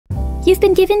You've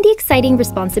been given the exciting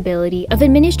responsibility of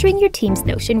administering your team's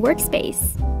Notion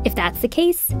workspace. If that's the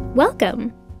case,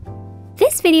 welcome!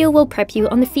 This video will prep you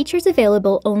on the features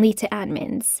available only to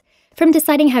admins, from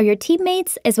deciding how your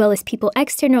teammates, as well as people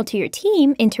external to your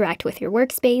team, interact with your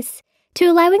workspace, to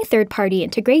allowing third-party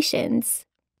integrations.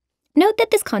 Note that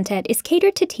this content is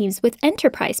catered to teams with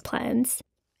enterprise plans.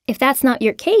 If that's not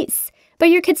your case,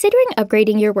 but you're considering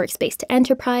upgrading your workspace to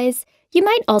enterprise, you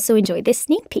might also enjoy this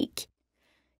sneak peek.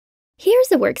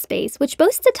 Here's a workspace which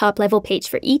boasts a top-level page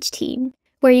for each team,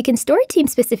 where you can store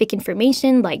team-specific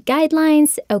information like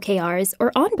guidelines, OKRs,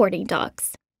 or onboarding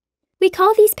docs. We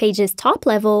call these pages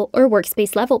top-level or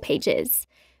workspace-level pages,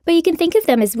 but you can think of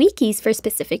them as wikis for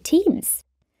specific teams.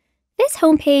 This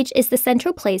homepage is the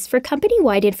central place for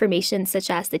company-wide information such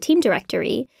as the team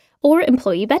directory or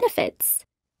employee benefits.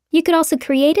 You could also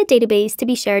create a database to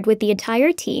be shared with the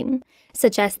entire team,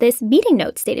 such as this meeting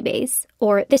notes database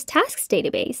or this tasks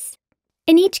database.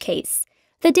 In each case,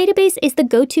 the database is the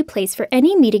go-to place for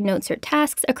any meeting notes or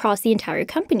tasks across the entire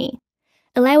company,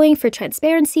 allowing for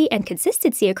transparency and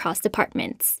consistency across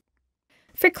departments.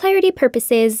 For clarity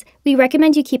purposes, we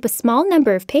recommend you keep a small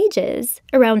number of pages,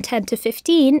 around 10 to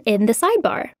 15, in the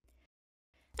sidebar.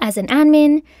 As an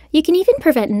admin, you can even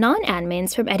prevent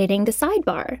non-admins from editing the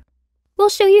sidebar. We'll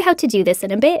show you how to do this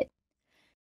in a bit.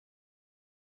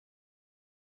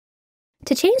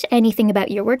 To change anything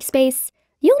about your workspace,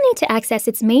 you'll need to access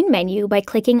its main menu by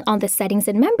clicking on the Settings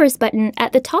and Members button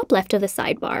at the top left of the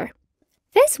sidebar.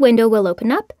 This window will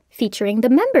open up, featuring the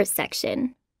Members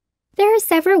section. There are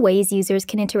several ways users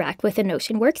can interact with a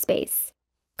Notion workspace.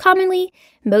 Commonly,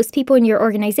 most people in your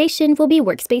organization will be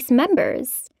workspace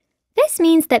members. This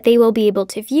means that they will be able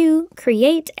to view,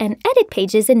 create, and edit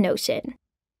pages in Notion.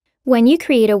 When you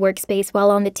create a workspace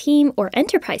while on the team or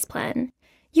enterprise plan,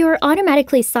 you are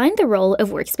automatically assigned the role of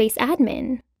workspace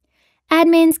admin.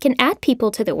 Admins can add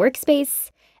people to the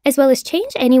workspace, as well as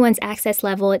change anyone's access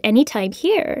level at any time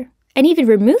here, and even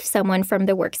remove someone from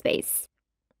the workspace.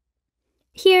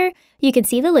 Here, you can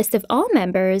see the list of all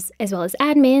members, as well as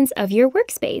admins of your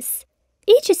workspace.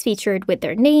 Each is featured with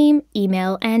their name,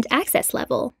 email, and access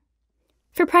level.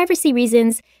 For privacy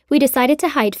reasons, we decided to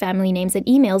hide family names and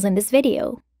emails in this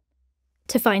video.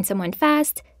 To find someone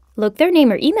fast, look their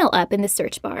name or email up in the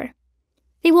search bar.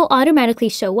 They will automatically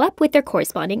show up with their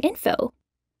corresponding info.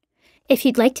 If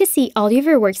you'd like to see all of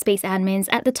your workspace admins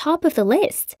at the top of the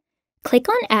list, click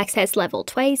on Access Level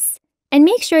twice, and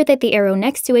make sure that the arrow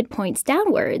next to it points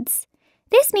downwards.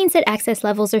 This means that access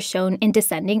levels are shown in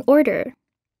descending order.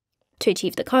 To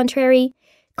achieve the contrary,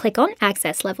 click on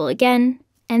Access Level again,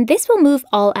 and this will move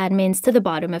all admins to the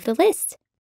bottom of the list.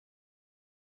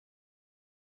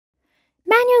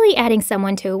 Manually adding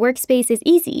someone to a workspace is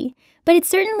easy, but it's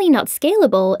certainly not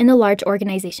scalable in a large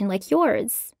organization like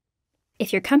yours.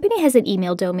 If your company has an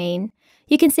email domain,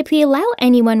 you can simply allow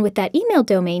anyone with that email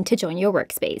domain to join your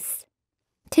workspace.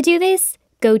 To do this,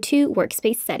 go to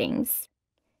Workspace Settings.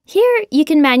 Here, you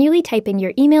can manually type in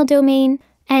your email domain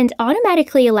and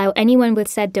automatically allow anyone with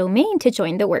said domain to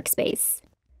join the workspace.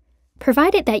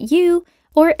 Provided that you,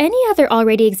 or any other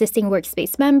already existing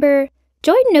workspace member,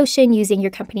 join Notion using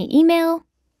your company email,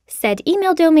 said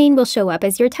email domain will show up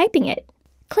as you're typing it.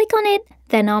 Click on it,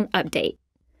 then on Update.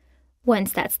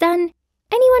 Once that's done,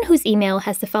 anyone whose email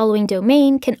has the following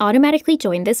domain can automatically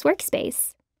join this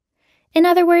workspace. In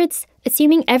other words,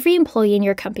 assuming every employee in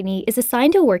your company is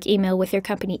assigned a work email with your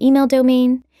company email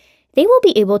domain, they will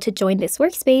be able to join this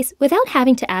workspace without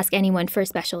having to ask anyone for a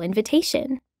special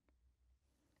invitation.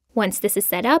 Once this is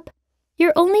set up,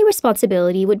 your only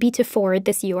responsibility would be to forward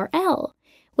this URL,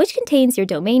 which contains your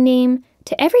domain name,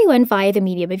 to everyone via the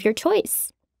medium of your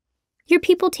choice. Your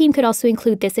people team could also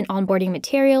include this in onboarding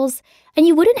materials, and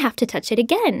you wouldn't have to touch it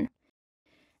again.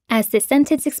 As this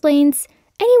sentence explains,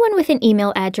 anyone with an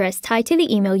email address tied to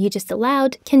the email you just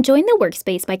allowed can join the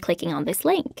workspace by clicking on this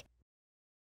link.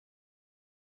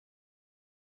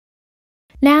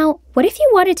 Now, what if you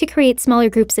wanted to create smaller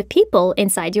groups of people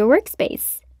inside your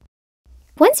workspace?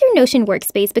 Once your Notion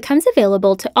workspace becomes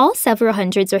available to all several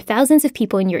hundreds or thousands of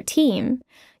people in your team,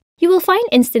 you will find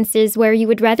instances where you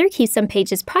would rather keep some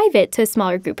pages private to a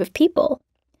smaller group of people.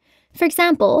 For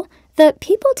example, the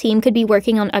people team could be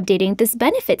working on updating this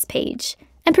benefits page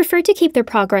and prefer to keep their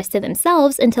progress to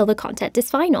themselves until the content is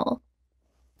final.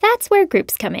 That's where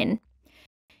groups come in.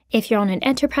 If you're on an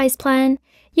enterprise plan,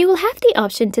 you will have the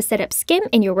option to set up Skim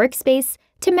in your workspace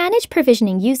to manage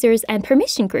provisioning users and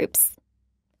permission groups.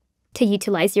 To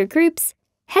utilize your groups,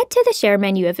 head to the Share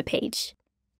menu of a page.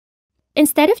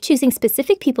 Instead of choosing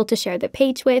specific people to share the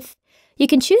page with, you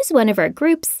can choose one of our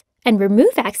groups and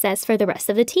remove access for the rest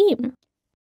of the team.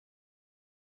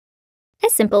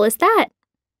 As simple as that.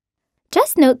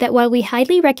 Just note that while we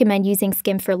highly recommend using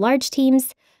Skim for large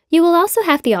teams, you will also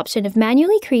have the option of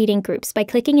manually creating groups by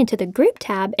clicking into the Group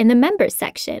tab in the Members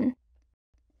section.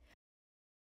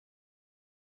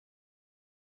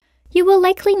 You will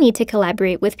likely need to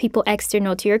collaborate with people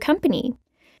external to your company,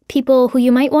 people who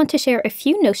you might want to share a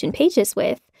few Notion pages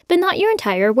with, but not your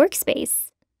entire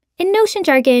workspace. In Notion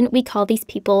jargon, we call these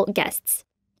people guests.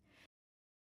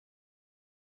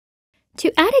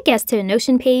 To add a guest to a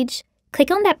Notion page,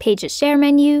 click on that page's Share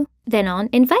menu, then on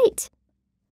Invite.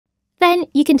 Then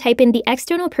you can type in the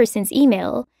external person's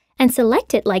email and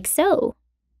select it like so.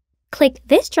 Click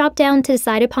this drop-down to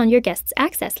decide upon your guest's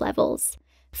access levels,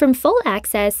 from full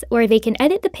access, where they can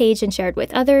edit the page and share it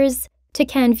with others, to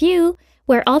Can View,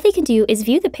 where all they can do is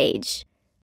view the page.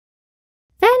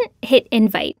 Then hit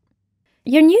Invite.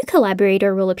 Your new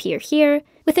collaborator will appear here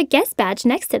with a guest badge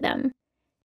next to them.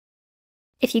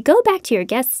 If you go back to your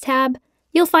Guests tab,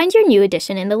 you'll find your new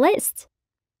addition in the list.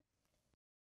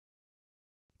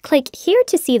 Click here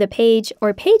to see the page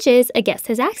or pages a guest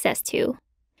has access to.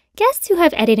 Guests who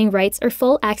have editing rights or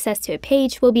full access to a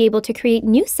page will be able to create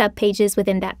new subpages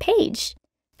within that page.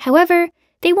 However,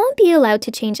 they won't be allowed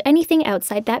to change anything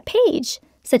outside that page,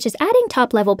 such as adding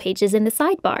top-level pages in the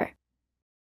sidebar.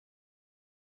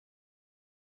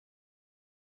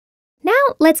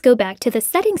 Now, let's go back to the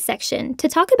Settings section to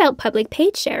talk about public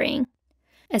page sharing.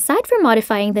 Aside from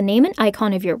modifying the name and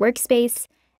icon of your workspace,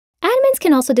 admins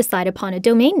can also decide upon a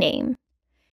domain name.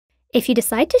 If you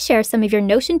decide to share some of your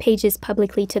Notion pages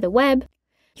publicly to the web,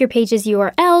 your page's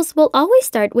URLs will always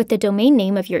start with the domain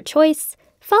name of your choice,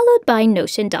 followed by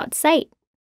notion.site.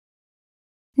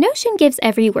 Notion gives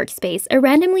every workspace a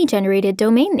randomly generated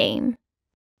domain name.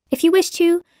 If you wish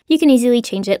to, you can easily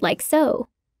change it like so.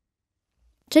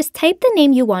 Just type the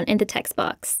name you want in the text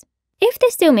box. If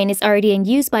this domain is already in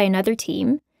use by another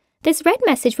team, this red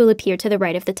message will appear to the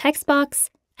right of the text box,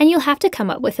 and you'll have to come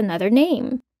up with another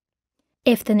name.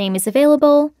 If the name is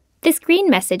available, this green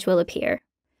message will appear.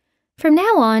 From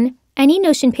now on, any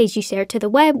Notion page you share to the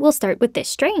web will start with this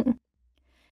string.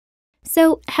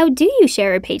 So, how do you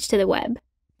share a page to the web?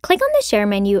 Click on the Share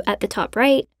menu at the top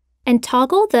right and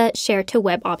toggle the Share to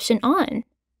Web option on.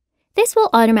 This will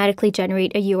automatically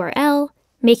generate a URL,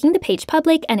 making the page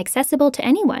public and accessible to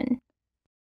anyone.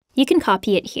 You can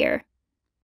copy it here.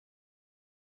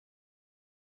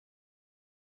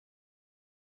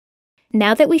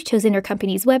 Now that we've chosen our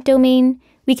company's web domain,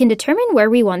 we can determine where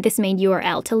we want this main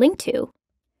URL to link to.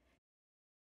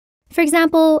 For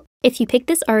example, if you pick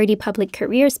this already public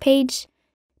careers page,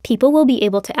 people will be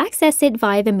able to access it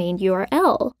via the main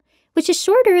URL, which is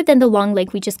shorter than the long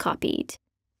link we just copied.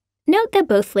 Note that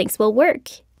both links will work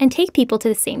and take people to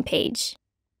the same page.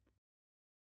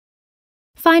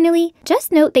 Finally,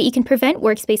 just note that you can prevent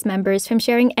Workspace members from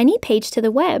sharing any page to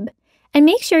the web, and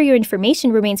make sure your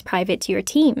information remains private to your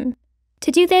team.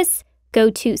 To do this, go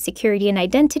to Security and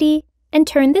Identity and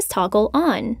turn this toggle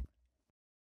on.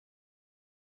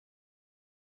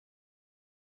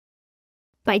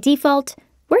 By default,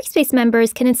 Workspace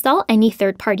members can install any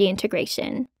third-party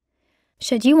integration.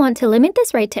 Should you want to limit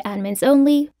this right to admins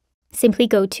only, simply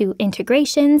go to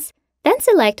Integrations, then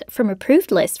select from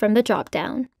Approved List from the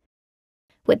drop-down.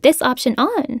 With this option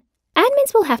on,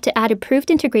 admins will have to add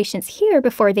approved integrations here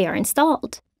before they are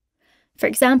installed. For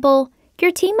example,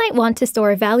 your team might want to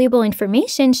store valuable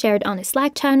information shared on a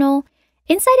Slack channel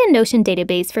inside a Notion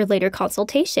database for later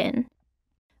consultation.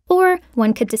 Or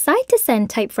one could decide to send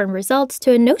Typeform results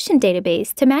to a Notion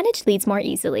database to manage leads more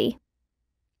easily.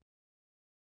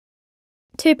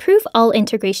 To approve all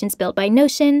integrations built by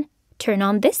Notion, turn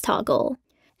on this toggle.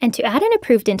 And to add an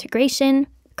approved integration,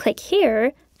 click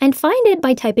here and find it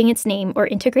by typing its name or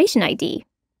integration ID.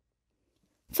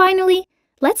 Finally,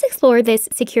 let's explore this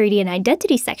Security and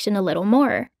Identity section a little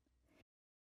more.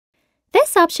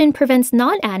 This option prevents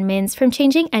non-admins from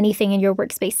changing anything in your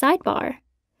Workspace sidebar.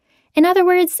 In other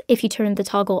words, if you turn the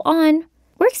toggle on,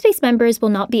 Workspace members will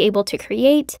not be able to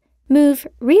create, move,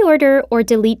 reorder, or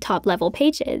delete top-level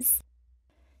pages.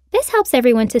 This helps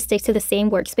everyone to stick to the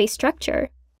same Workspace structure,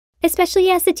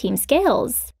 especially as the team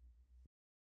scales.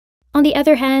 On the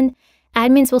other hand,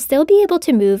 admins will still be able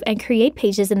to move and create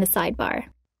pages in the sidebar.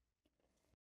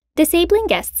 Disabling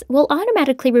guests will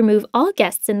automatically remove all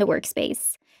guests in the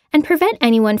workspace and prevent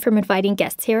anyone from inviting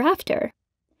guests hereafter.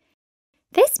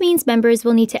 This means members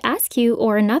will need to ask you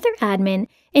or another admin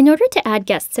in order to add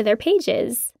guests to their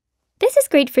pages. This is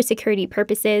great for security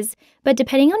purposes, but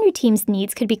depending on your team's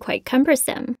needs could be quite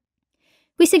cumbersome.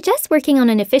 We suggest working on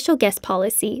an official guest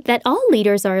policy that all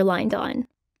leaders are aligned on.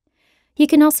 You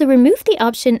can also remove the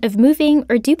option of moving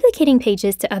or duplicating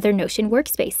pages to other Notion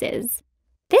workspaces.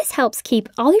 This helps keep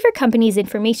all of your company's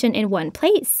information in one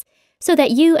place, so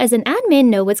that you as an admin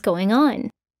know what's going on.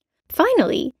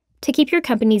 Finally, to keep your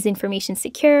company's information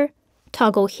secure,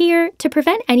 toggle here to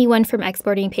prevent anyone from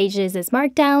exporting pages as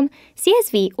Markdown,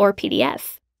 CSV, or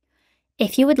PDF.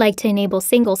 If you would like to enable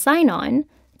single sign-on,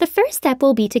 the first step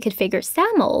will be to configure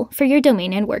SAML for your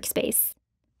domain and workspace.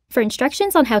 For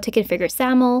instructions on how to configure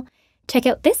SAML, check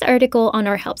out this article on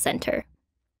our Help Center.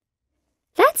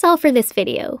 That's all for this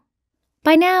video.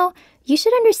 By now, you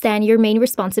should understand your main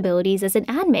responsibilities as an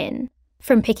admin,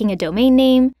 from picking a domain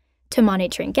name, to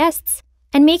monitoring guests,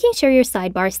 and making sure your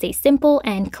sidebar stays simple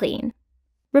and clean.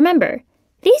 Remember,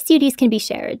 these duties can be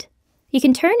shared. You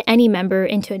can turn any member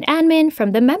into an admin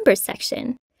from the Members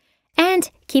section.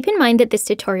 And keep in mind that this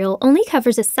tutorial only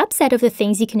covers a subset of the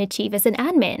things you can achieve as an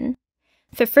admin.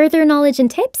 For further knowledge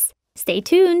and tips, stay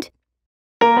tuned!